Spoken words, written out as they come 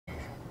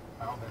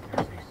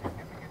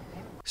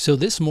So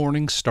this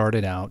morning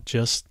started out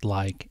just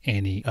like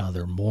any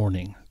other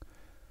morning.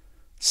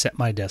 Set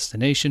my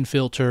destination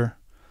filter,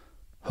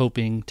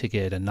 hoping to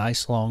get a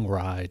nice long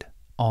ride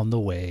on the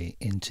way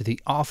into the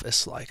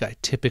office like I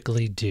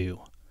typically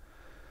do.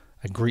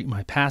 I greet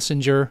my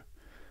passenger,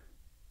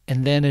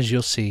 and then as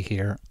you'll see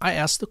here, I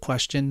ask the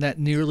question that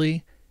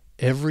nearly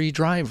every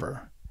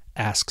driver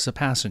asks a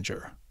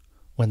passenger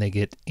when they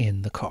get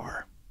in the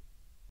car.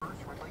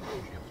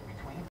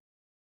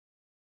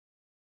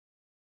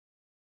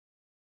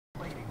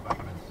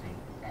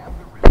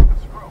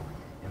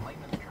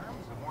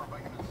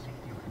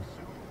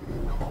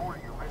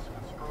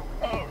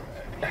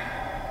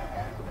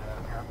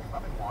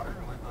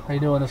 How you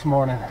doing this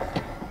morning?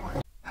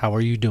 How are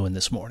you doing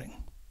this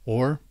morning?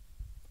 Or,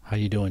 how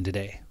you doing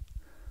today?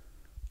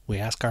 We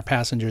ask our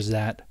passengers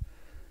that.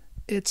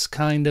 It's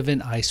kind of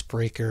an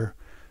icebreaker,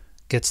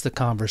 gets the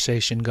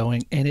conversation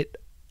going, and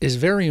it is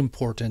very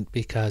important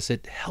because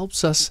it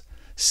helps us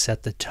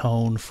set the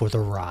tone for the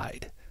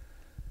ride.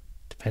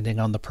 Depending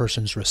on the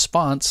person's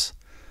response,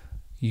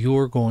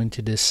 you're going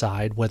to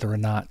decide whether or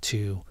not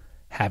to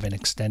have an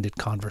extended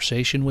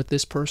conversation with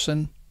this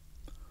person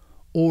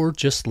or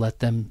just let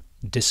them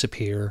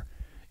disappear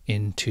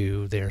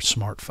into their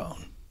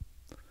smartphone.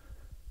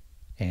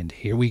 And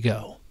here we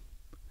go.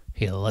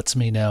 He lets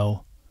me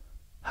know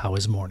how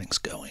his morning's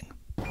going.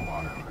 A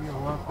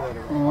lot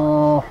better.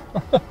 Oh.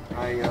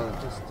 I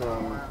just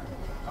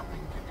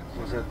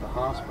was at the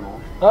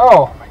hospital.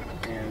 Oh.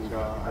 And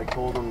I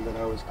told them that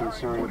I was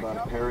concerned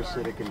about a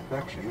parasitic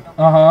infection.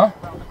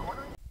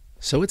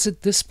 So it's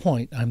at this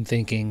point I'm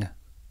thinking,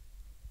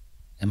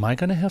 am I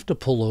going to have to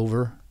pull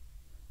over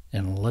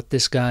and let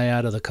this guy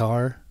out of the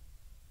car?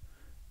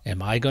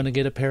 Am I going to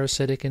get a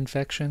parasitic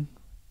infection?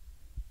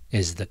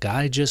 Is the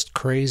guy just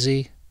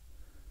crazy?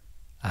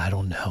 I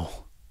don't know.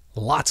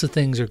 Lots of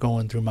things are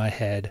going through my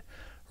head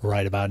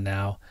right about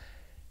now.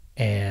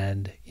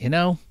 And,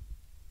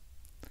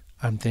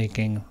 I'm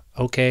thinking,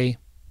 okay,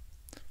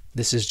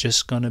 this is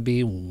just going to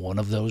be one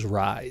of those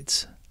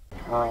rides.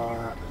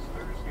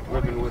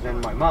 Living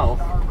within my mouth.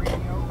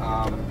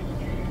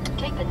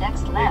 Take the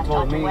next left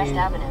onto West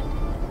Avenue.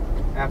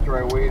 After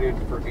I waited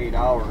for 8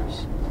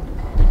 hours,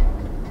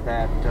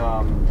 that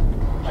I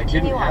didn't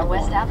Continue have on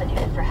West one.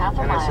 Avenue for half a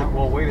And mile. I said,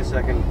 well, wait a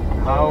second,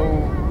 how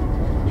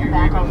do you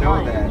Back even know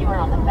online. that? You are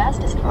on the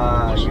fastest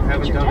route. You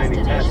haven't your done any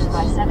destination tests.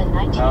 by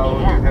 7:19 How do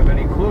you a.m. have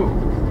any clue?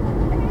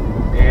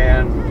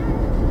 And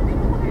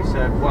he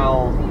said,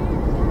 well,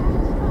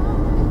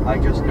 I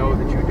just know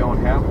that you don't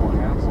have one.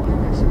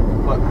 I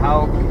said, but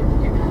how?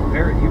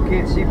 You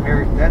can't see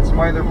parasites. That's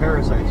why they're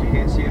parasites. You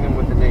can't see them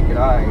with the naked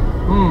eye.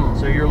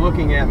 So you're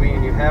looking at me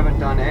and you haven't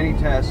done any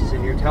tests,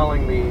 and you're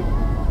telling me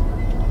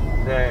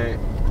that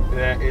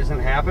that isn't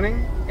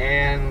happening?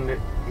 And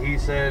he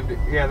said,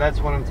 yeah, that's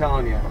what I'm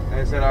telling you. And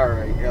I said, all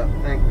right, yeah,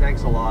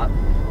 thanks a lot.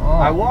 Oh.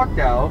 I walked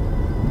out.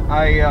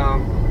 I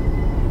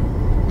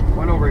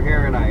went over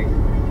here and I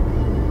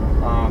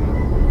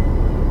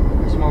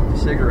smoked a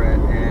cigarette,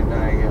 and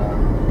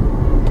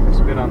I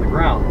spit on the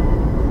ground.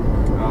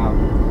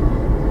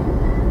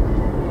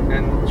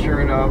 And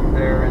sure enough,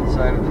 there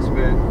inside of the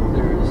spit,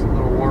 there's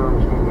little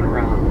worms moving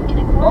around. In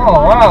a quarter Oh,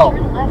 mile, wow.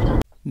 turn left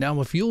on Now,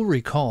 if you'll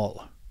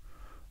recall,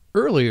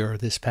 earlier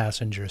this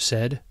passenger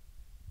said,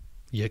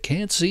 you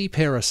can't see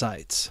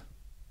parasites.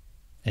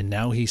 And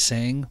now he's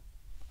saying,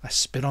 I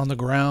spit on the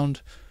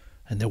ground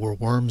and there were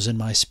worms in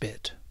my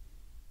spit.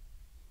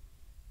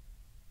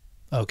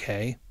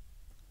 Okay,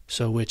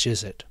 so which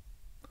is it?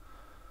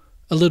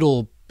 A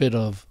little bit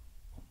of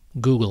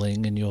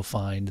Googling and you'll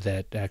find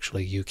that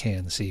actually you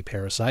can see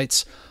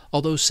parasites,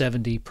 although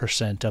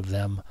 70% of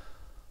them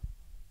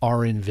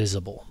are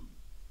invisible.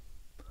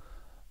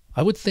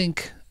 I would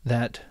think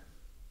that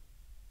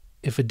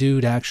if a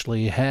dude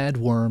actually had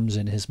worms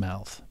in his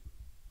mouth,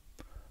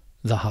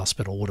 the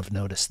hospital would have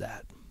noticed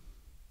that.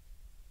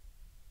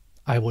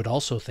 I would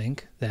also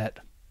think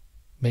that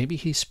maybe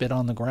he spit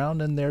on the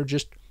ground and there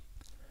just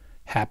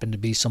happened to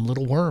be some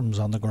little worms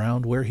on the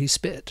ground where he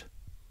spit.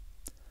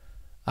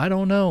 I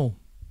don't know.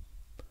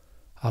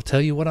 I'll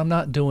tell you what I'm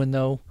not doing,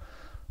 though.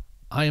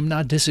 I am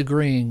not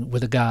disagreeing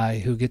with a guy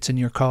who gets in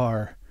your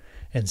car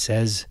and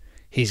says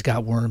he's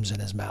got worms in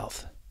his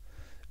mouth,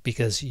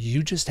 because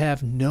you just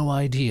have no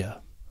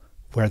idea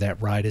where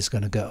that ride is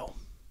going to go.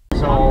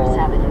 So, West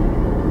Avenue.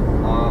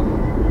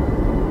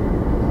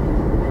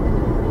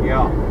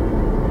 yeah,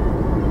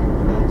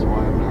 that's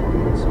why I'm not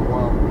doing so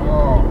well.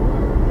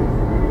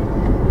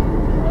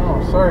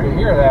 Oh, sorry to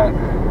hear that.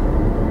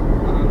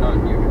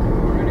 Nothing you can do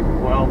or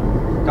anything. Well,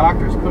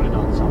 doctors could have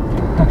done something.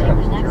 Take the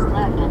next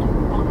left onto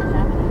Walker's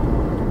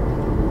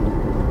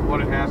Avenue. What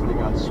had happened, I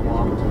got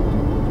swamped,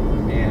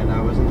 and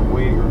I was in the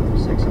waiting room for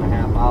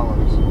 6.5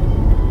 hours.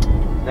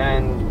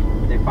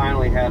 Then they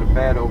finally had a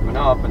bed open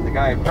up, and the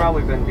guy had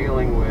probably been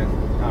dealing with,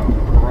 I don't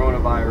know,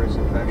 coronavirus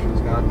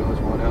infections, God knows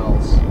what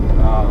else,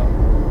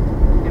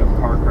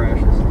 car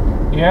crashes,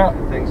 Yeah.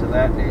 and things of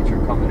that nature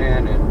coming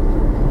in,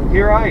 and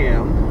here I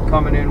am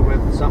coming in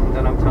with something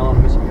that I'm telling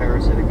him is a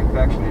parasitic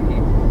infection, and he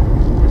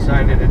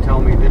decided to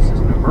tell me this is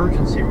an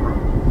emergency room.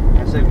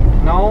 said,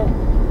 no,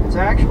 it's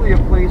actually a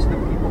place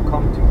that people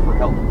come to for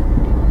help.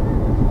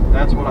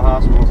 That's what a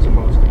hospital is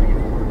supposed to be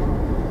for.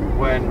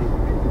 When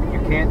you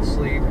can't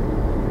sleep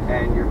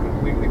and you're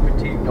completely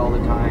fatigued all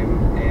the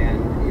time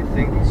and you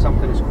think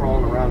something is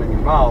crawling around in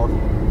your mouth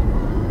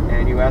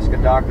and you ask a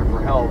doctor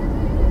for help,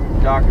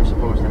 the doctor's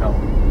supposed to help.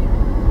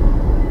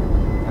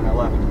 And I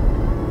left.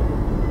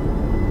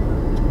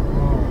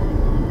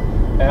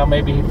 Well,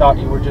 maybe he thought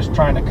you were just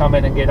trying to come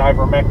in and get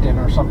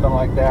ivermectin or something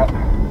like that.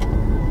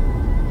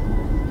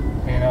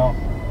 You know?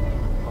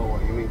 Oh,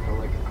 what, you mean for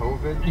like a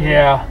COVID?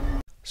 Yeah.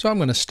 So I'm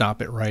going to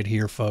stop it right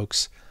here,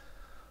 folks.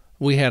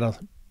 We had a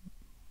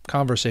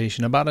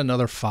conversation about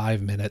another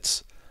 5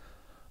 minutes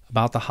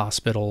about the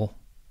hospital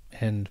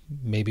and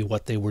maybe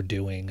what they were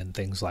doing and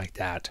things like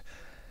that.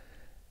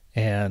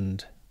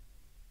 And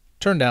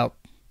turned out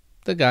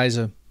the guy's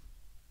a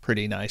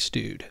pretty nice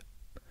dude.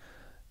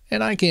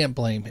 And I can't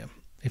blame him.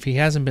 If he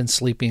hasn't been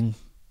sleeping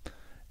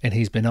and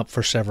he's been up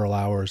for several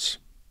hours,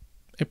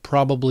 it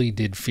probably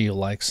did feel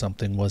like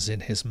something was in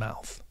his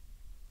mouth.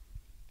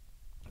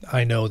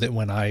 I know that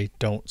when I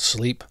don't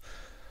sleep,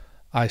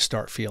 I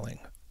start feeling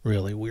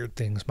really weird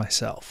things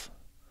myself.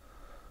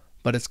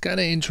 But it's kind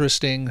of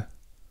interesting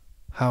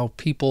how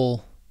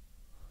people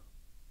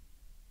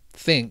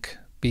think,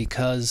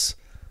 because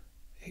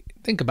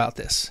think about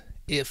this.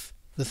 If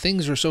the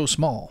things are so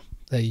small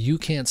that you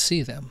can't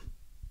see them,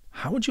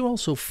 how would you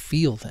also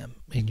feel them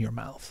in your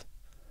mouth?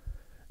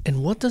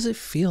 And what does it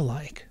feel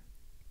like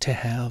to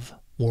have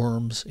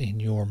worms in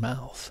your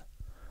mouth?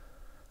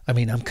 I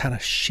mean, I'm kind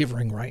of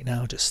shivering right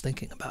now just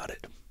thinking about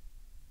it.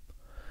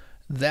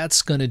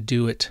 That's going to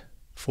do it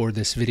for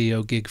this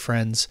video, gig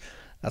friends.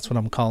 That's what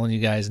I'm calling you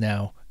guys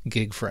now,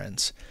 gig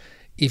friends.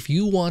 If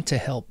you want to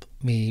help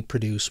me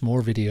produce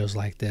more videos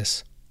like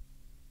this,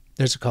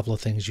 there's a couple of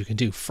things you can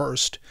do.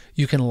 First,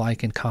 you can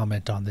like and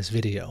comment on this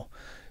video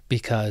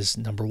because,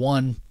 number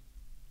one,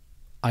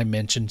 I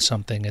mentioned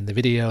something in the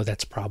video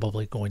that's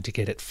probably going to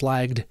get it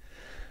flagged.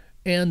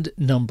 And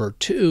number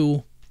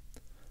two,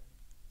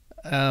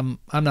 I'm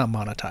not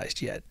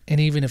monetized yet. And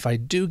even if I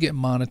do get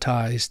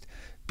monetized,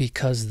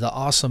 because the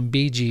awesome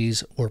Bee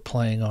Gees were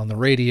playing on the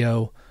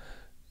radio,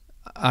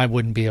 I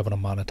wouldn't be able to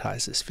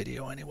monetize this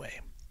video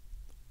anyway.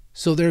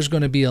 So there's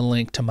going to be a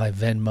link to my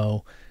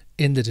Venmo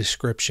in the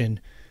description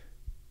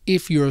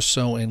if you're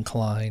so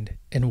inclined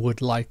and would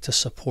like to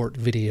support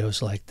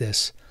videos like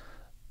this.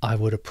 I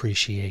would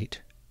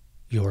appreciate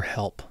your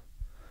help.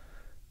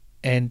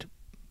 And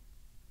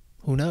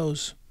who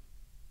knows,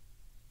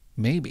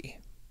 maybe,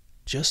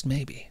 just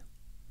maybe,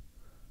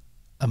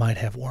 I might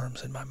have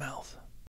worms in my mouth.